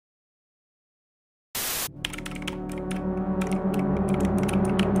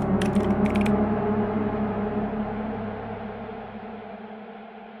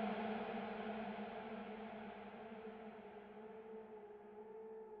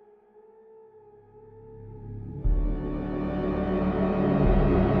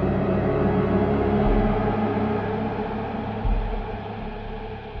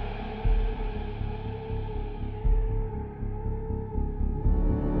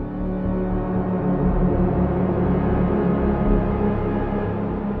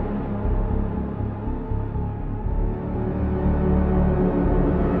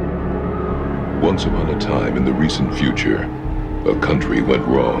Once upon a time in the recent future, a country went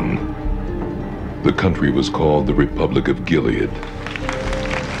wrong. The country was called the Republic of Gilead.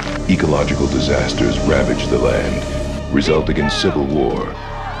 Ecological disasters ravaged the land, resulting in civil war,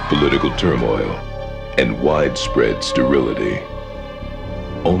 political turmoil, and widespread sterility.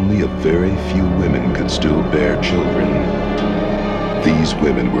 Only a very few women could still bear children. These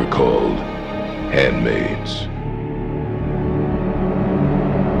women were called handmaids.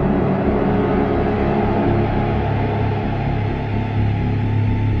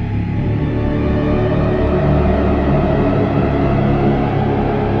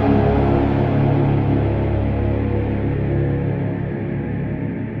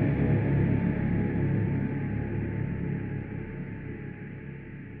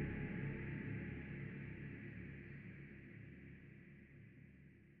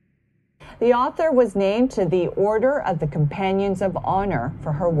 The author was named to the Order of the Companions of Honor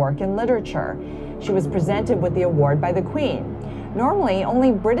for her work in literature. She was presented with the award by the Queen. Normally,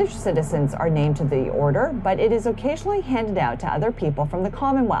 only British citizens are named to the order, but it is occasionally handed out to other people from the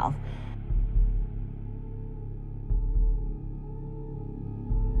Commonwealth.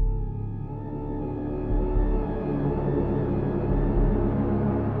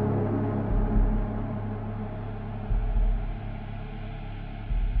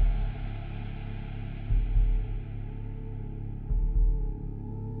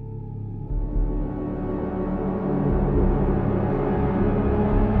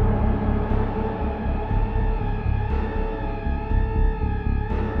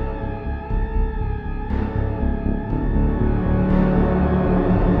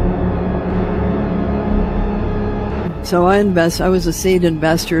 So I was a seed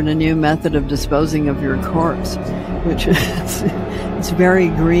investor in a new method of disposing of your corpse, which is, it's very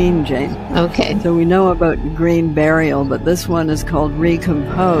green, Jane. Okay. So we know about green burial, but this one is called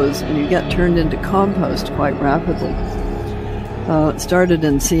recompose, and you get turned into compost quite rapidly. It started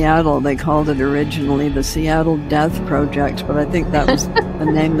in Seattle. They called it originally the Seattle Death Project, but I think that was a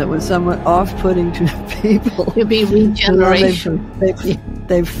name that was somewhat off-putting to people. To be regeneration.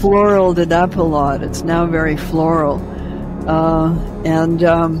 They've floraled it up a lot. It's now very floral. And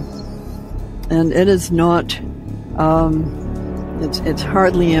it is not, it's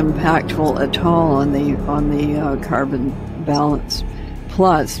hardly impactful at all on the carbon balance.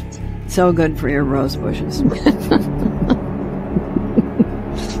 Plus, so good for your rose bushes.